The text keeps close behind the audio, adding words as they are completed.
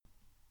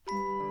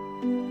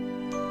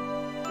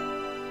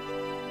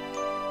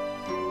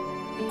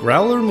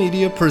Growler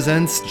Media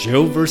presents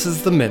Joe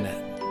vs. the Minute.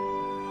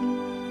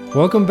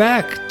 Welcome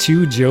back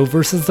to Joe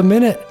vs. the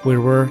Minute,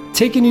 where we're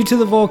taking you to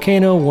the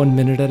volcano 1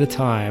 minute at a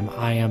time.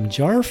 I am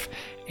Jarf,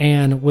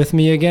 and with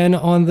me again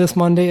on this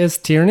Monday is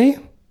Tierney.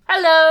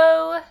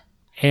 Hello!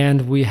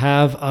 And we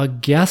have a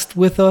guest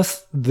with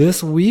us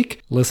this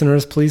week.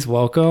 Listeners, please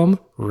welcome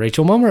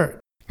Rachel Mummert.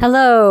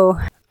 Hello.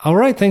 All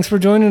right, thanks for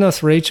joining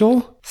us,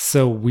 Rachel.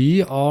 So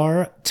we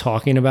are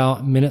talking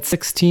about minute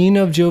 16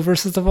 of Joe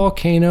versus the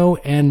Volcano,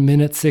 and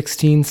minute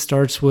 16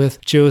 starts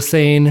with Joe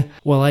saying,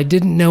 well, I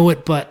didn't know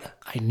it, but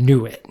I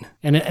knew it.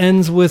 And it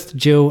ends with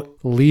Joe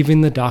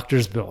leaving the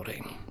doctor's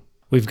building.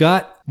 We've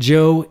got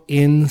Joe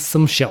in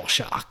some shell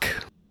shock.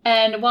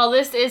 And while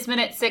this is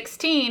minute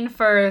 16,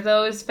 for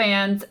those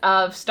fans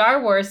of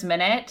Star Wars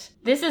Minute,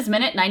 this is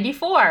minute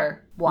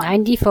 94.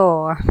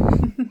 94.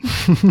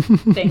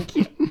 Thank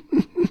you.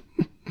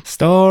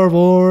 Star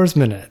Wars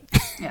Minute.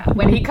 Yeah,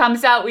 when he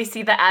comes out, we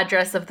see the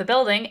address of the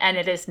building, and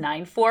it is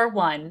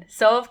 941.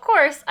 So, of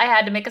course, I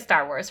had to make a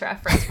Star Wars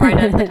reference right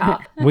at the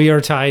top. We are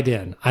tied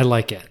in. I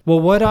like it. Well,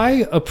 what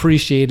I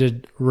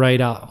appreciated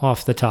right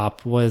off the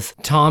top was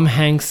Tom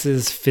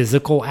Hanks's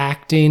physical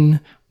acting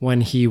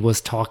when he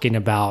was talking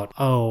about,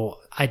 oh,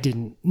 I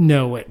didn't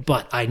know it,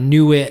 but I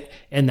knew it.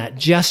 And that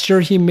gesture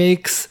he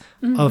makes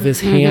of his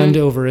hand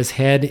over his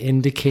head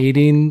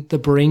indicating the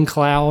brain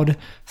cloud.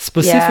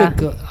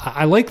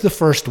 I like the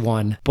first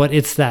one, but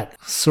it's that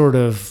sort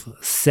of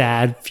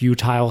sad,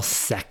 futile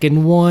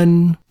second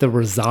one, the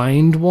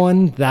resigned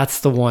one.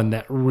 That's the one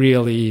that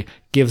really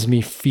gives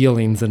me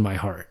feelings in my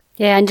heart.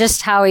 Yeah, and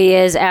just how he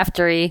is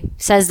after he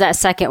says that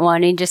second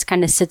one, he just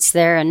kind of sits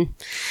there and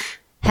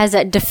has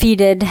that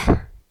defeated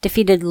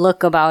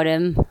look about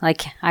him.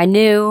 Like, I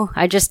knew,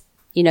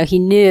 he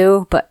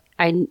knew, but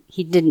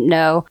he didn't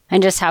know.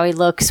 And just how he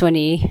looks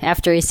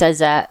after he says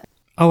that.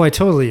 Oh, I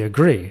totally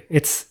agree.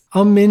 It's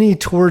a mini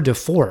tour de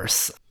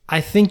force.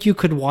 I think you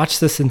could watch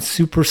this in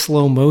super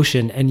slow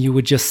motion and you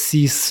would just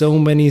see so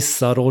many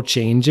subtle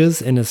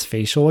changes in his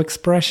facial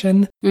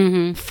expression.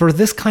 Mm-hmm. For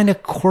this kind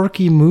of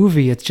quirky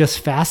movie, it just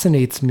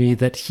fascinates me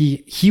that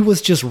he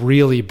was just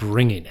really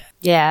bringing it.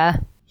 Yeah.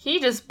 He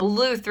just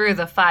blew through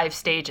the 5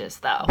 stages,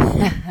 though.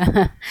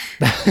 That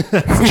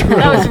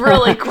was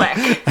really quick.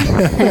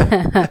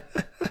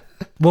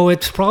 Well,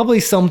 it's probably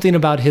something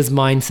about his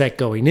mindset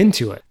going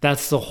into it.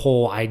 That's the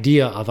whole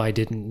idea of I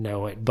didn't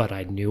know it, but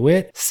I knew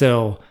it.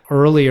 So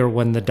earlier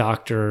when the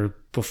doctor,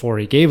 before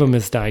he gave him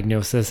his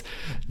diagnosis,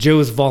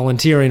 Joe's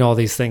volunteering all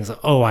these things.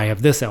 Oh, I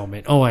have this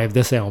ailment. Oh, I have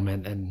this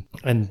ailment.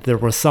 And there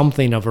was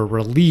something of a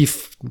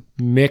relief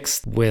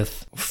mixed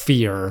with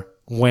fear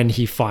when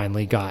he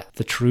finally got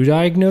the true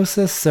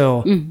diagnosis.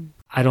 So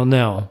I don't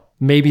know.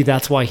 Maybe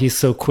that's why he's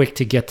so quick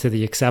to get to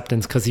the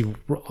acceptance, because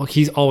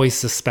he's always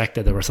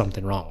suspected there was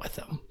something wrong with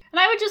him. And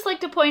I would just like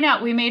to point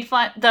out, we made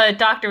fun, the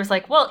doctor was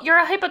like, well, you're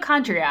a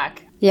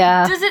hypochondriac.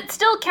 Yeah. Does it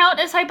still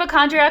count as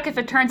hypochondriac if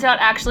it turns out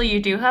actually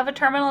you do have a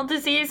terminal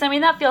disease? I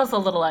mean, that feels a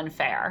little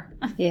unfair.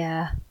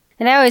 Yeah.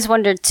 And I always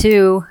wondered,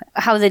 too,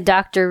 how the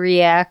doctor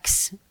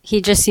reacts. He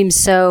just seems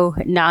so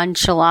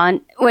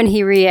nonchalant when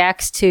he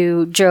reacts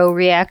to Joe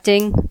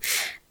reacting.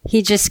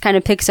 He just kind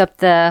of picks up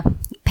the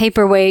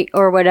paperweight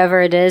or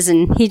whatever it is,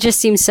 and he just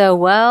seems so,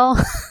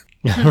 well.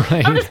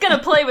 Right. I'm just going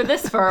to play with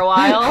this for a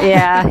while.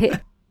 Yeah.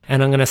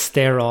 And I'm going to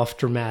stare off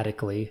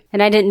dramatically.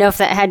 And I didn't know if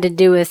that had to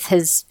do with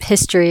his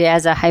history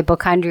as a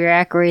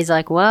hypochondriac, where he's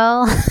like,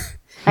 well,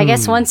 I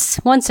guess once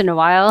in a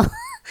while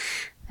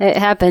it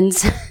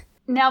happens.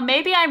 Now,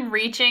 maybe I'm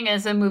reaching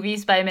as a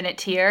movies by minute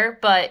tier,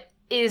 but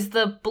is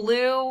the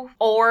blue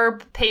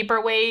orb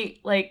paperweight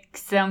like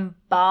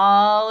symbolic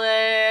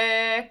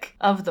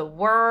of the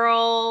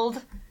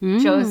world?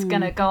 Joe's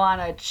gonna go on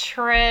a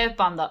trip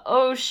on the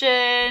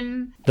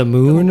ocean. The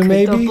moon,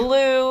 maybe? The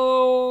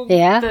blue.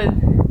 Yeah.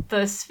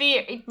 The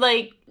sphere.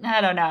 Like,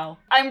 I don't know.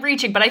 I'm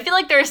reaching, but I feel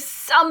like there's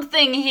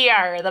something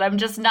here that I'm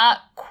just not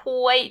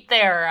quite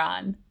there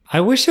on.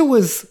 I wish it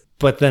was...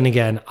 But then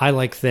again, I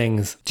like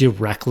things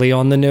directly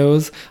on the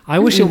nose. I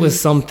wish it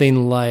was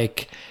something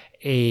like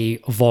a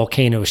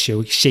volcano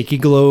shaky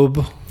globe.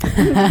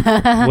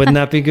 Wouldn't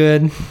that be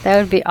good? That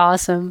would be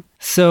awesome.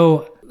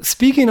 So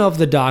speaking of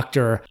the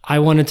doctor, I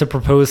wanted to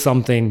propose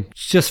something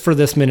just for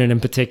this minute in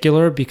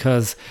particular,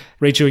 because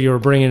Rachel, you were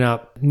bringing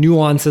up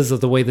nuances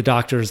of the way the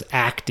doctor's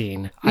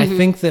acting. I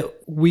think that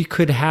we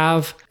could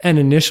have an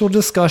initial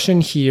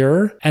discussion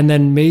here and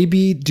then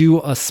maybe do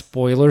a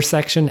spoiler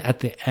section at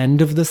the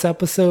end of this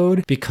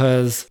episode,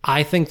 because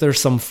I think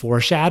there's some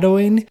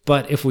foreshadowing.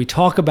 But if we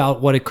talk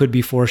about what it could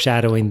be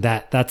foreshadowing,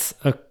 that's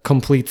a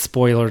complete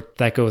spoiler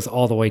that goes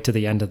all the way to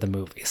the end of the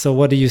movie. So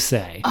what do you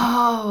say?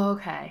 Oh,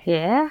 okay.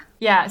 Yeah?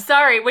 Yeah,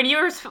 sorry. When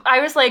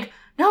I was like,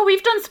 no,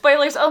 we've done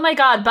spoilers. Oh my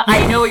God, but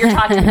I know what you're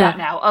talking about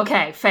now.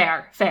 Okay,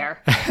 fair.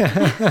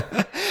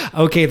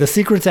 Okay, the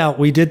secret's out.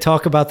 We did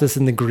talk about this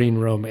in the green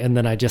room, and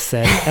then I just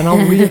said, and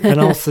I'll read it,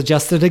 and I'll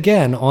suggest it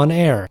again on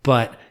air.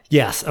 But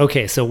Yes.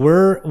 Okay. So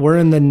we're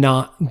in the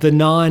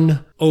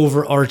non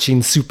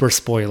overarching super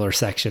spoiler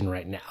section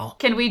right now.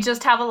 Can we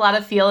just have a lot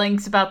of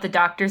feelings about the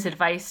doctor's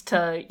advice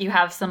to you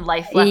have some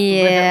life left,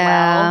 live it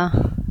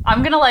well?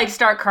 I'm gonna like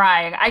start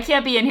crying. I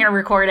can't be in here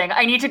recording.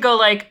 I need to go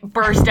like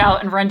burst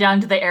out and run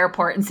down to the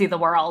airport and see the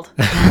world.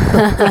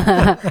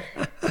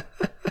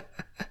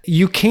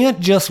 You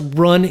can't just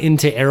run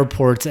into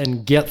airports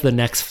and get the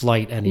next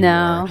flight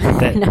anymore.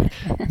 No.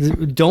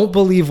 Don't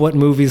believe what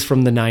movies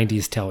from the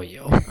 90s tell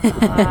you.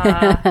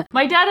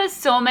 My dad has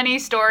so many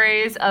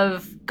stories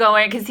of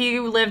going, because he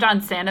lived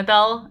on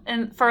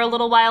Sanibel for a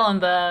little while in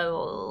the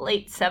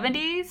late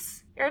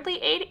 70s, early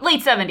 80s,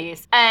 late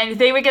 70s. And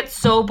they would get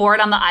so bored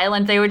on the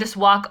island, they would just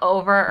walk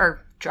over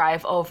or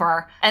drive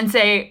over and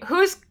say,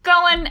 who's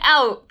going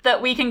out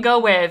that we can go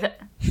with?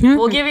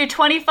 We'll give you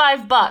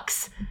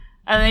 $25.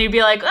 And then you'd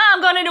be like, I'm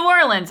going to New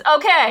Orleans.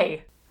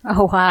 Okay.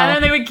 Oh, wow. And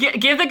then they would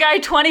give the guy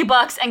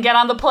 $20 and get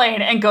on the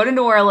plane and go to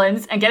New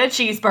Orleans and get a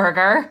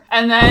cheeseburger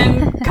and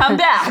then come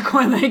back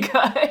when they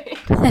could.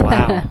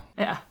 Wow.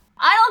 Yeah.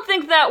 I don't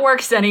think that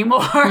works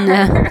anymore.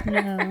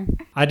 No.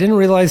 I didn't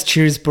realize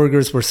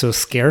cheeseburgers were so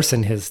scarce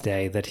in his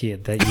day that you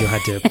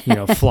had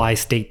to fly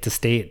state to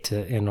state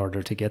in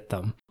order to get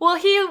them. Well,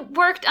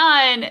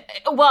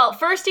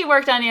 first he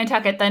worked on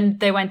Nantucket, then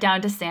they went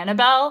down to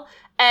Sanibel.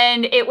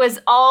 And it was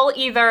all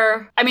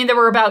there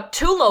were about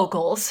 2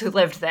 locals who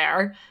lived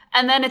there,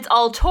 and then it's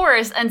all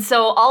tourists, and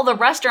so all the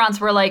restaurants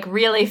were like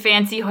really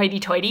fancy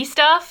hoity-toity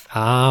stuff.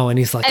 Oh, and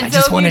he's like, I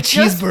just want a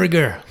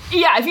cheeseburger.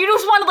 Yeah, if you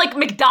just wanted like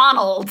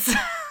McDonald's,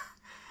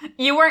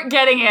 you weren't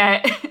getting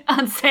it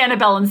on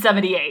Sanibel in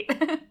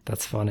 78.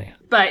 That's funny.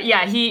 But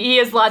yeah, he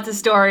has lots of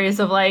stories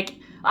of like,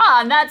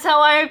 and that's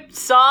how I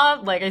saw,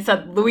 like I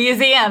said,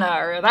 Louisiana,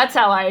 or that's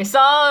how I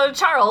saw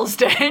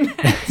Charleston.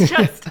 It's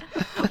just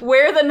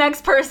where the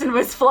next person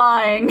was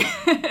flying.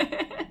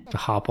 To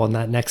hop on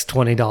that next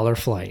 $20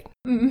 flight.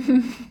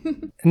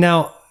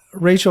 Now,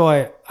 Rachel,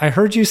 I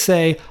heard you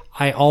say,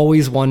 I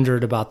always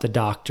wondered about the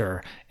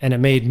doctor, and it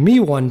made me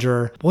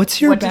wonder,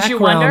 what's your background? Did you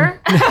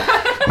wonder?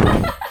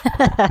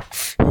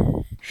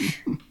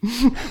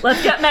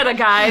 Let's get meta,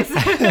 guys.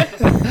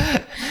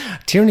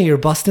 Tierney, you're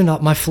busting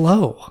up my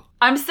flow.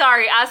 I'm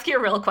sorry. Ask your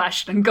real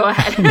question. Go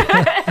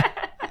ahead.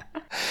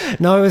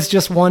 No, I was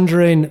just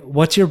wondering,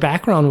 what's your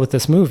background with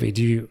this movie?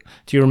 Do you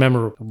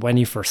remember when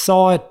you first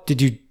saw it?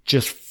 Did you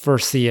just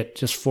first see it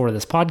just for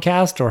this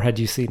podcast, or had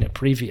you seen it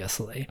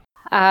previously?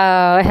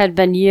 Oh, it had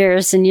been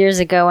years and years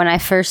ago when I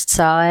first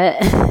saw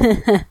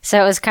it.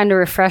 So it was kind of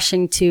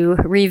refreshing to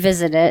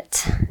revisit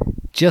it.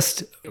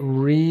 Just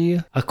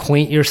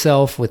reacquaint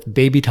yourself with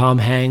baby Tom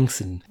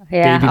Hanks and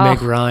baby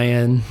Meg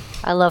Ryan.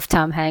 I love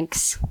Tom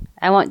Hanks.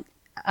 I want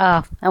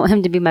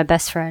him to be my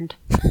best friend.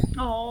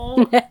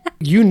 Oh.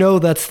 You know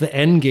that's the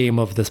end game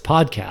of this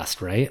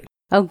podcast, right?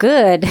 Oh,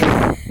 good.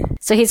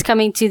 So he's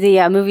coming to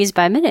the Movies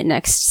by Minute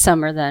next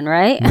summer then,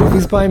 right?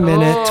 Movies by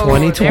Minute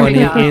 2020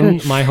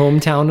 in my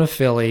hometown of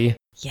Philly.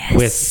 Yes.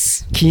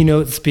 With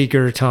keynote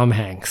speaker Tom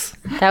Hanks.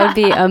 That would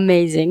be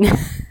amazing.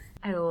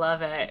 I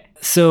love it.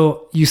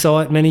 So you saw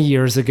it many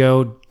years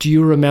ago. Do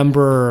you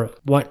remember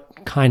what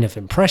kind of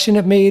impression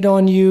it made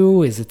on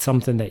you? Is it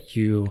something that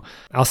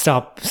I'll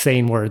stop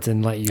saying words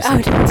and let you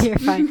say no, you're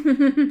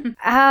fine.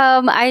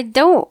 I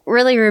don't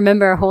really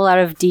remember a whole lot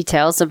of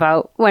details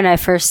about when I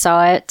first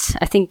saw it.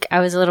 I think I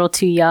was a little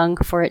too young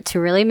for it to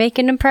really make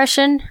an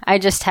impression. I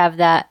just have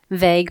that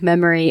vague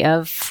memory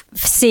of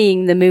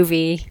seeing the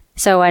movie.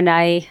 So when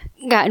I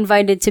got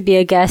invited to be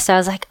a guest, I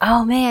was like,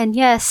 oh man,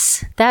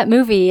 yes, that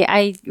movie.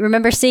 I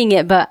remember seeing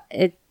it, but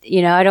I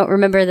don't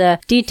remember the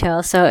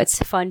details, so it's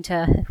fun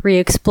to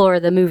re-explore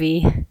the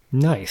movie.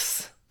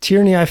 Nice.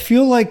 Tierney, I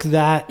feel like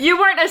that... You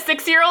weren't a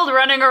 6-year-old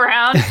running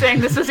around saying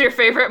this was your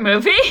favorite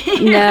movie?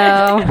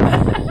 No.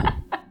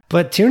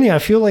 But Tierney, I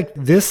feel like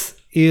this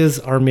is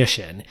our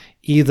mission.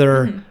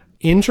 Either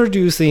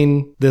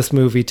introducing this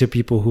movie to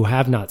people who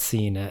have not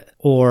seen it,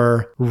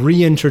 or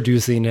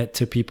reintroducing it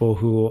to people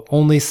who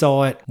only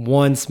saw it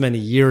once many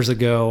years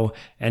ago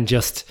and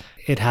just...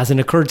 it hasn't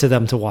occurred to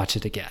them to watch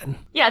it again.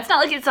 Yeah, it's not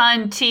like it's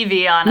on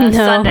TV on a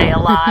Sunday a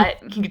lot.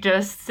 You can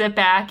just sit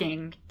back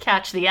and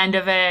catch the end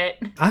of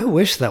it. I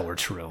wish that were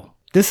true.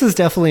 This is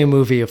definitely a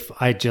movie if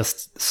I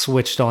just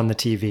switched on the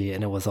TV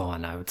and it was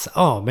on. I would say,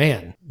 oh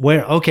man,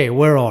 where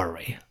are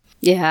we?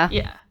 Yeah.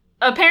 Yeah.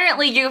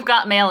 Apparently You've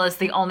Got Mail is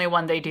the only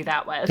one they do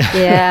that with.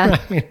 Yeah.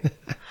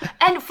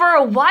 And for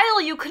a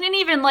while you couldn't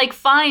even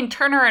find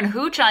Turner and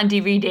Hooch on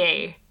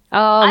DVD.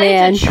 Oh, I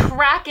man. had to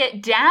track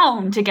it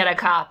down to get a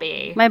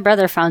copy. My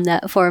brother found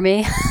that for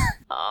me.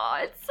 Oh,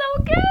 it's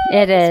so good.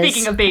 It is.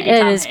 Speaking of baby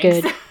Tom Hanks. It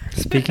is good.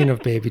 Speaking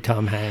of baby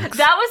Tom Hanks.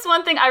 That was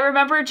one thing I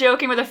remember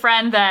joking with a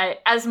friend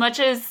that as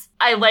much as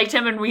I liked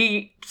him and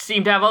we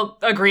seemed to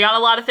agree on a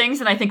lot of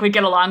things and I think we'd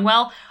get along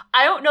well,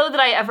 I don't know that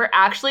I ever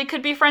actually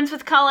could be friends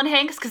with Colin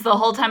Hanks because the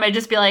whole time I'd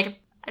just be like,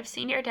 I've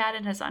seen your dad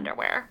in his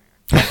underwear.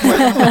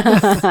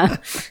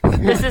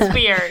 This is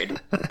weird.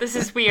 This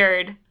is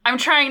weird. I'm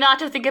trying not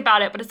to think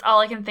about it, but it's all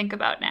I can think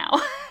about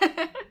now.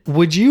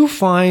 Would you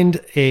find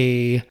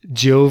a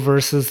Joe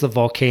versus the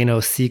Volcano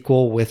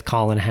sequel with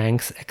Colin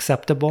Hanks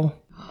acceptable?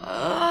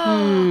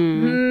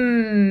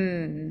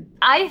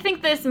 I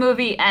think this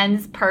movie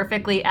ends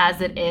perfectly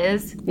as it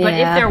is. But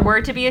Yeah. if there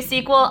were to be a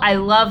sequel, I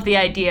love the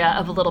idea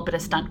of a little bit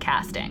of stunt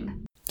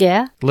casting.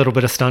 Yeah. A little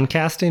bit of stunt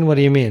casting? What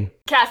do you mean?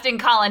 Casting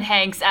Colin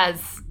Hanks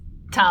as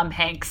Tom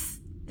Hanks'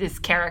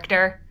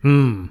 character.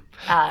 I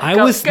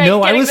Getting was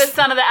the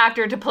son of the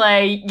actor to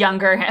play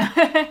younger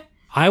him.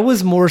 I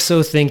was more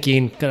so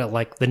thinking kind of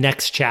like the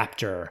next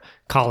chapter.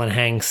 Colin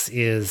Hanks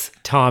is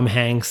Tom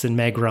Hanks and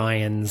Meg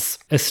Ryan's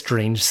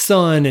estranged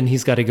son, and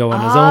he's got to go on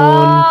his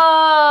own.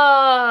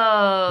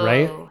 Oh.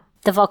 Right?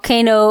 The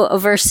volcano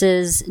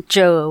versus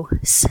Joe's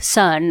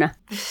son.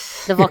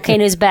 The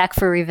volcano's back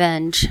for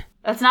revenge.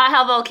 That's not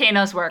how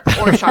volcanoes work,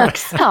 or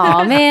sharks.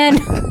 Oh man.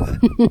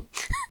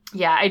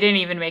 Yeah, I didn't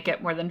even make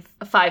it more than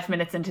 5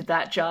 minutes into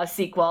that Jaws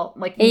sequel.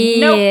 Like,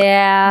 nope.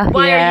 Yeah.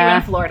 Why are you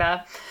in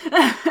Florida?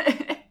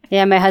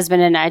 Yeah, my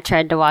husband and I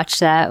tried to watch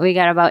that. We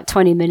got about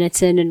 20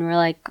 minutes in and we're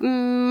like,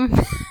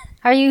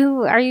 are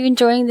you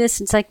enjoying this?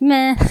 It's like,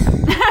 meh.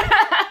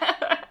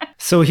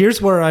 So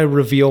here's where I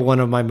reveal one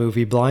of my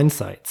movie blind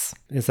sites.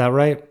 Is that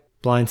right?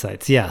 Blind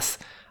sites, yes.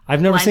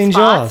 I've never Blind seen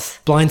spots? Jaws.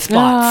 Blind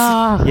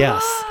spots.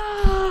 Yes.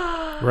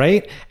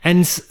 Right?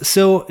 And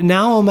so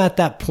now I'm at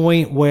that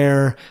point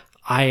where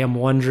I am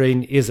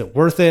wondering, is it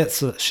worth it?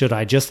 So should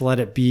I just let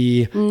it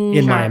be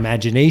in my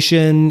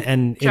imagination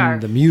and Sure. in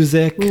the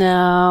music?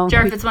 No.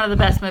 Jarf, it's one of the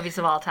best movies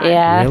of all time.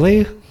 Yeah.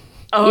 Really?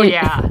 Oh,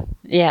 yeah.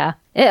 Yeah.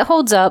 It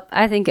holds up.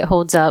 I think it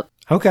holds up.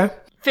 Okay.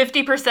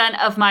 50%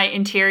 of my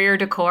interior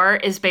decor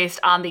is based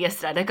on the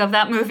aesthetic of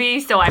that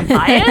movie, so I'm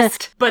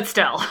biased, but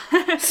still.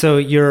 So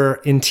your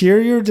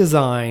interior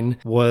design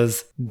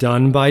was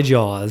done by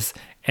Jaws,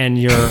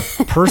 and your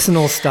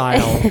personal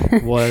style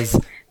was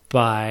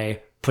by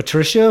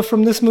Patricia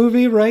from this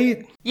movie,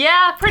 right?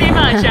 Yeah, pretty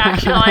much,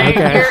 actually.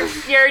 Okay.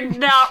 You're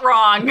not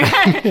wrong.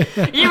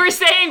 You were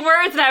saying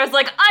words, and I was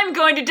like, I'm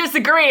going to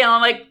disagree. And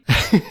I'm like,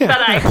 but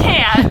I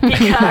can't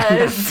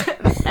because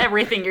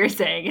everything you're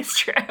saying is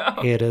true.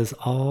 It is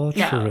all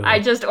No, true. I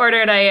just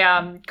ordered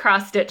a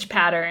cross-stitch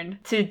pattern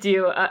to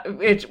do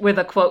it with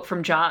a quote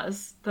from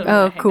Jaws. that I'm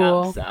Oh, gonna hang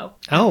cool. Up, so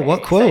Oh, I'm what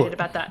very quote? excited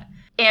about that.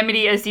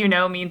 Amity, as you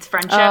know, means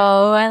friendship.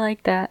 Oh, I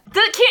like that.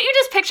 Can't you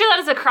just picture that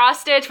as a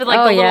cross stitch with like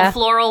Oh, the yeah. little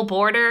floral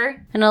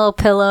border? And a little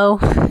pillow.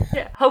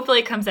 Yeah, hopefully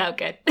it comes out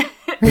good.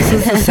 This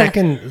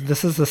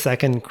is the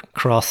second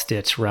cross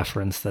stitch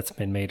reference that's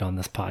been made on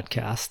this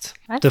podcast.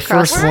 That's The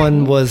first crossword.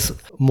 one was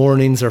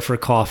mornings are for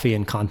coffee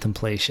and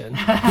contemplation.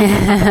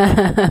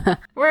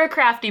 We're a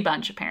crafty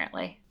bunch,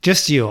 apparently.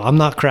 Just you. I'm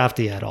not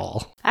crafty at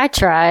all. I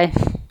try.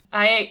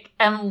 I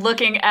am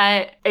looking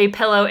at a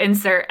pillow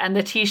insert and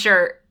the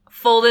t-shirt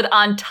folded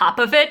on top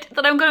of it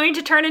that I'm going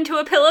to turn into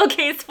a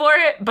pillowcase for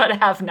it, but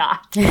have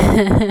not.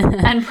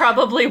 And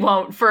probably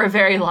won't for a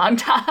very long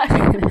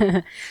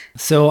time.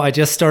 So I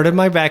just started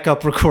my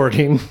backup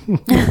recording.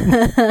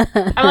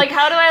 I'm like,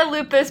 how do I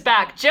loop this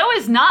back? Joe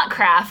is not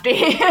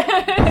crafty.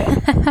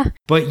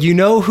 But you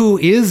know who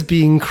is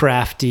being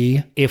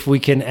crafty if we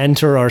can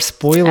enter our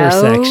spoiler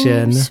Oh.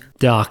 section?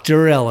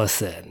 Dr.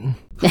 Ellison.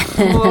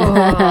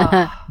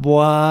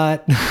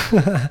 What?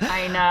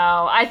 I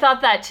know. I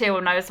thought that too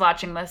when I was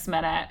watching this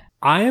minute.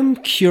 I am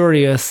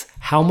curious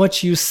how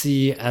much you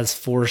see as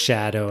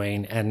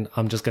foreshadowing, and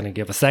I'm just going to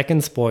give a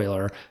second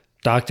spoiler.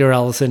 Dr.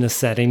 Ellison is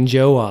setting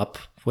Joe up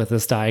with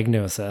his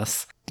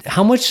diagnosis.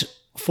 How much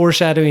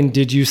foreshadowing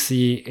did you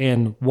see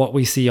in what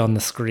we see on the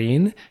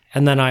screen?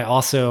 And then I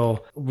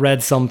also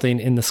read something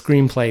in the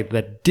screenplay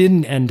that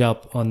didn't end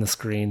up on the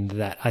screen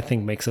that I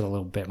think makes it a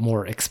little bit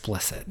more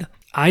explicit.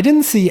 I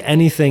didn't see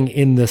anything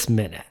in this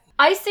minute.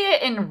 I see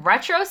it in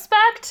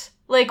retrospect.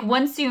 Like,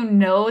 once you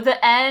know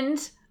the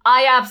end,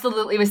 I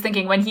absolutely was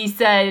thinking when he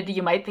said,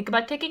 you might think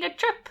about taking a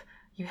trip.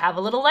 You have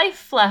a little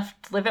life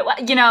left. Live it well.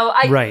 You know,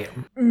 Right.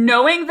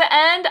 knowing the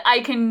end, I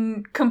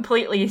can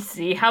completely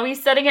see how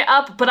he's setting it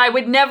up, but I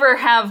would never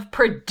have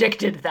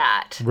predicted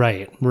that.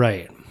 Right.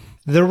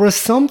 There was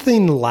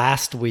something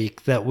last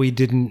week that we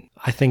didn't,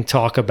 I think,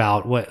 talk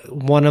about.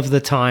 One of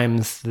the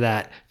times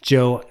that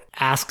Joe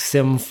asks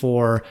him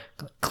for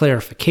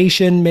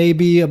clarification,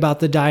 maybe, about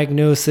the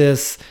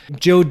diagnosis.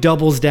 Joe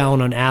doubles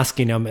down on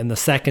asking him, and the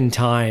second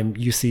time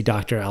you see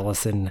Dr.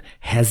 Ellison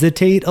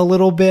hesitate a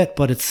little bit,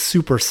 but it's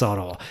super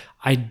subtle.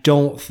 I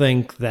don't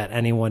think that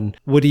anyone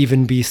would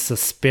even be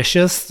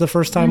suspicious the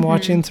first time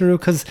watching through,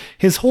 because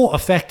his whole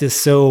effect is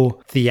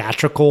so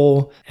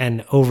theatrical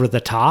and over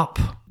the top.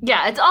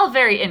 Yeah, it's all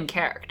very in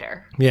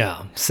character.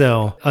 Yeah,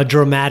 so a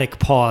dramatic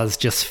pause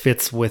just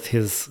fits with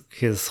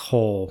his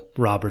whole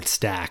Robert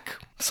Stack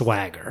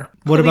swagger.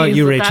 What about Please,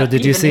 you, let Rachel? that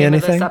Did be you the see name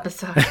of this anything?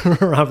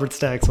 episode. Robert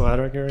Stack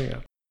swagger. Here we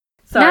go.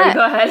 Sorry, Not-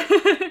 go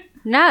ahead.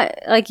 Not,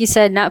 like you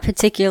said, not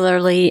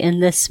particularly in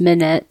this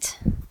minute.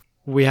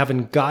 We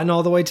haven't gotten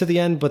all the way to the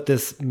end, but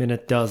this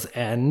minute does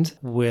end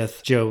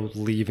with Joe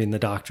leaving the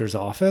doctor's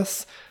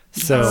office.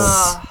 So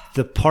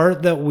the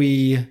part that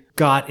we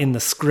got in the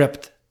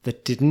script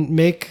that didn't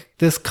make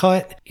this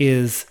cut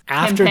is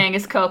after him paying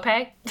his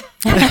copay.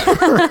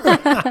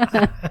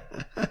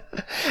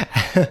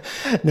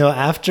 No,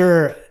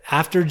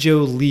 after Joe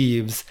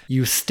leaves,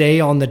 you stay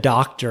on the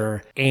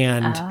doctor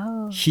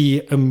and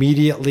he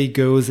immediately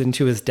goes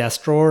into his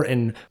desk drawer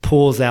and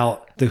pulls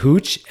out the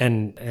hooch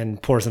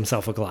and pours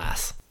himself a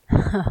glass.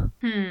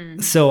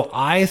 So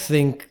I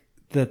think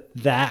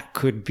that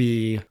could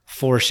be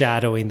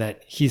foreshadowing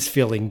that he's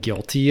feeling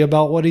guilty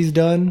about what he's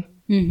done.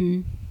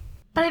 Mm-hmm.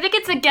 But I think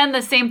it's again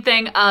the same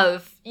thing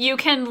of you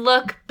can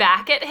look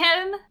back at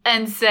him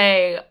and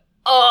say,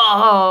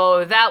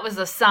 oh, that was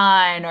a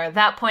sign or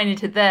that pointed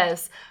to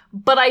this.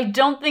 But I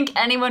don't think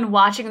anyone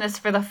watching this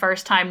for the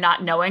first time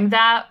not knowing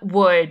that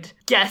would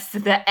guess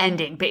the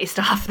ending based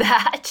off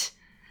that.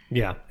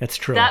 Yeah, it's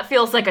true. That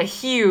feels like a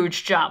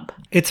huge jump.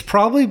 It's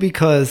probably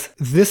because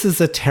this is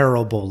a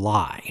terrible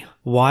lie.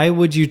 Why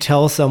would you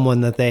tell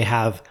someone that they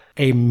have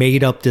a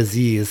made-up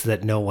disease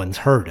that no one's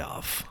heard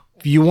of?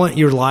 You want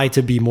your lie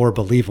to be more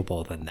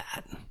believable than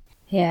that.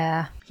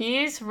 Yeah.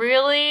 He's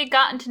really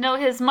gotten to know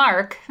his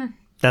mark.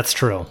 That's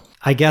true.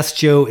 I guess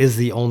Joe is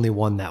the only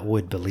one that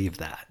would believe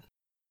that.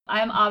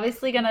 I'm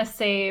obviously going to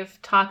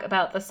save talk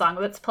about the song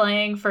that's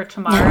playing for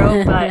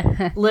tomorrow,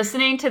 but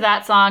listening to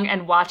that song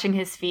and watching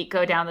his feet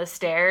go down the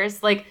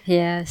stairs, like,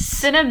 Yes.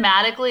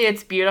 cinematically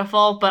it's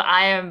beautiful, but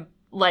I am,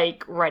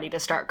 like, ready to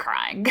start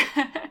crying.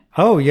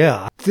 Oh,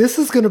 yeah. This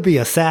is going to be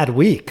a sad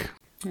week.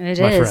 It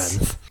my is.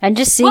 friends. And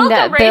just seeing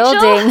Welcome, that Rachel.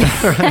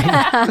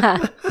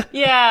 building.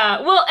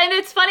 Yeah. Well, and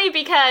it's funny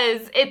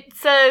because it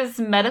says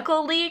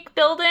Medical League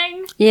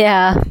Building.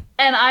 Yeah.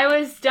 And I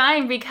was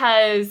dying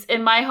because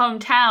in my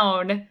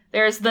hometown,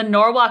 there's the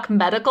Norwalk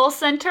Medical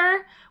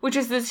Center, which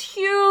is this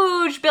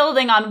huge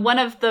building on one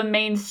of the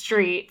main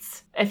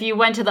streets. If you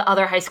went to the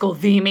other high school,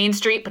 the main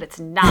street, but it's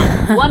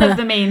not one of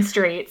the main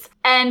streets.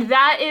 And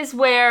that is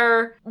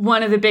where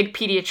one of the big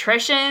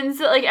pediatricians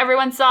that like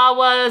everyone saw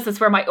was. That's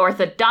where my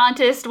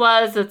orthodontist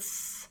was.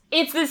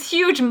 It's this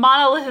huge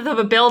monolith of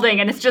a building,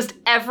 and it's just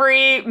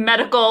every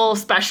medical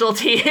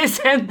specialty is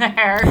in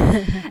there.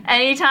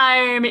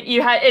 Anytime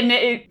you had, and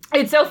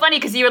it's so funny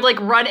because you would like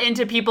run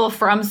into people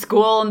from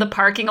school in the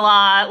parking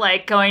lot,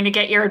 like going to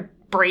get your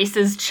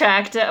braces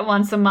checked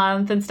once a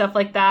month and stuff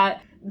like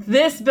that.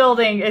 This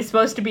building is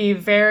supposed to be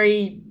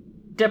very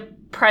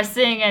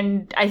depressing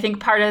and I think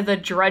part of the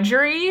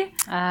drudgery.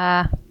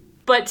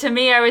 But to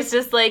me, I was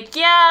just like,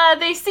 yeah,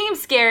 they seem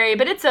scary,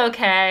 but it's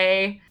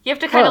okay. You have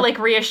to kind of like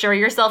reassure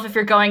yourself if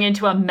you're going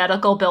into a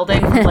medical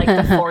building from like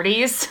the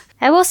 40s.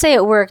 I will say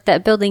at work,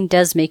 that building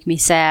does make me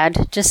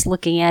sad, just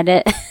looking at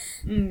it.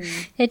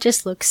 It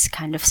just looks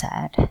kind of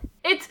sad.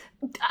 It's,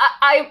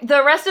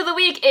 the rest of the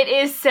week, it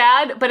is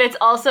sad, but it's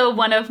also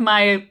one of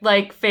my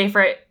like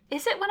favorite.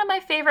 Is it one of my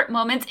favorite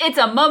moments? It's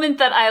a moment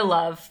that I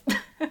love.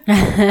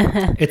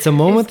 It's a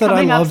moment that I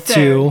coming up love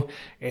too.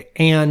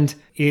 And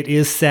it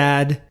is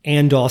sad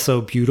and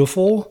also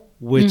beautiful,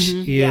 which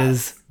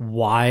is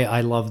why I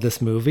love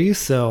this movie.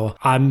 So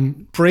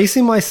I'm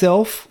bracing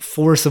myself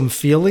for some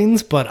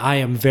feelings, but I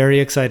am very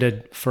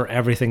excited for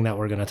everything that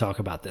we're going to talk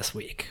about this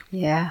week.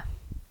 Yeah.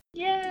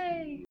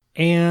 Yay!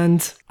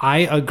 And I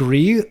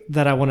agree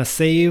that I want to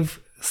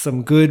save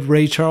some good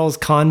Ray Charles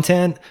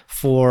content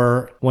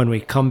for when we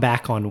come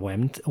back on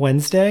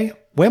Wednesday.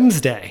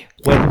 Wednesday.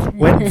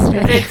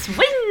 It's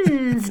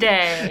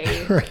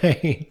Wednesday.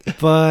 Right.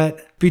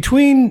 But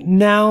between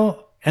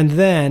now and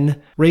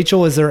then,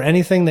 Rachel, is there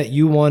anything that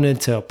you wanted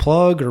to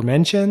plug or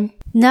mention?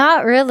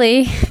 Not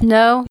really.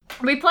 No.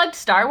 We plugged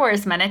Star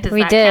Wars Minute. Does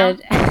We that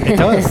did. count? It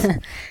does.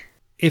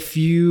 If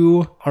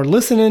you are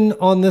listening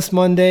on this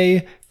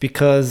Monday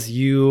because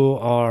you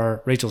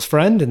are Rachel's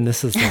friend and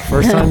this is the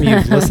first time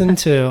you've listened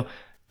to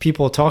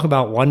people talk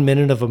about 1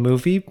 minute of a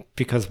movie,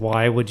 because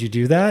why would you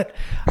do that?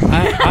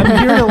 I'm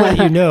here to let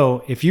you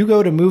know, if you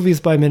go to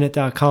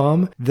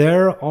moviesbyminute.com,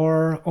 there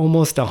are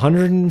almost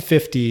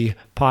 150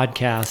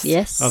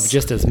 podcasts of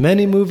just as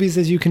many movies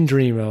as you can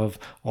dream of,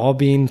 all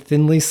being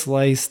thinly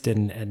sliced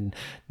and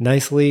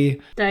nicely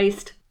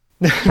Diced.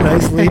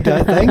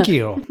 Thank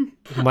you.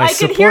 I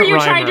could hear you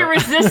trying to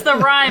resist the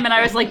rhyme, and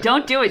I was like,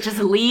 don't do it. Just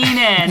lean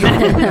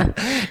in.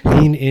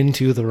 Lean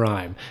into the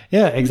rhyme.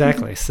 Yeah,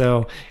 exactly.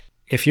 So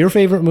if your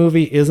favorite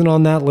movie isn't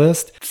on that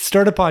list,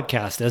 start a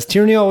podcast. As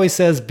Tierney always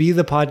says, be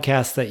the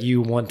podcast that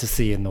you want to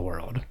see in the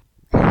world.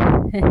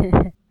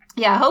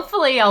 Yeah,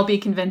 hopefully I'll be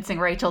convincing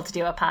Rachel to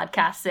do a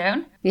podcast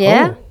soon.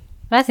 Yeah.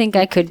 I think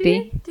I could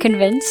be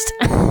convinced.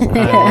 I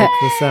like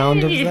the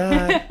sound of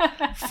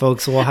that.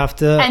 Folks will have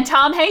to... And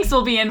Tom Hanks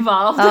will be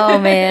involved. Oh,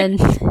 man.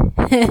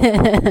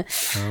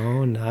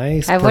 Oh,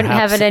 nice. I wouldn't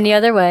have it any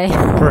other way.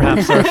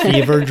 Perhaps our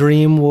fever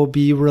dream will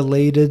be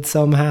related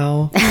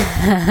somehow.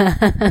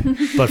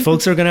 But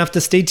folks are going to have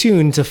to stay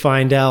tuned to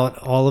find out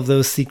all of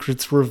those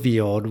secrets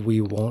revealed.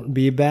 We won't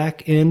be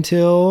back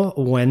until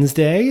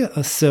Wednesday.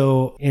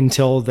 So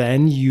until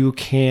then, you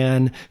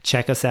can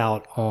check us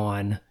out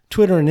on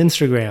Twitter and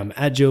Instagram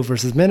at Joe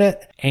vs.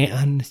 Minute.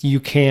 And you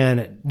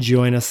can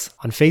join us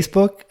on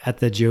Facebook at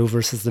the Joe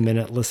vs. the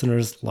Minute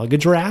Listeners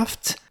Luggage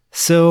Raft.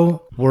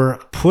 So we're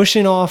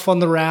pushing off on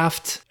the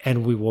raft,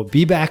 and we will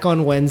be back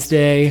on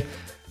Wednesday.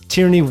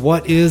 Tierney,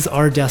 what is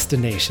our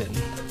destination?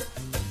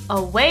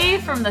 Away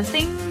from the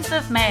things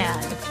of man,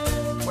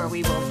 where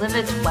we will live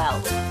it well.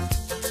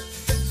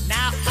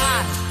 Now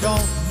I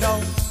don't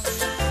know.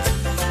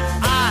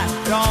 I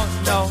don't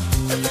know.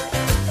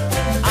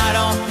 I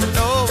don't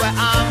know where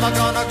I'm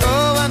gonna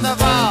go when the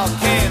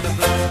volcano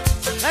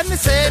blows. Let me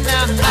say it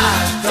now.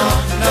 I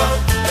don't know.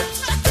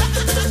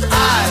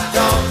 I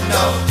don't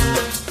know.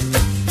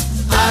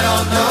 I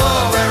don't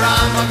know where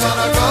I'm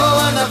gonna go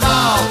when the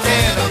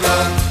volcano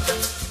blows.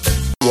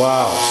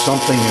 Wow,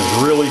 something is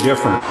really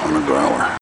different on the growler.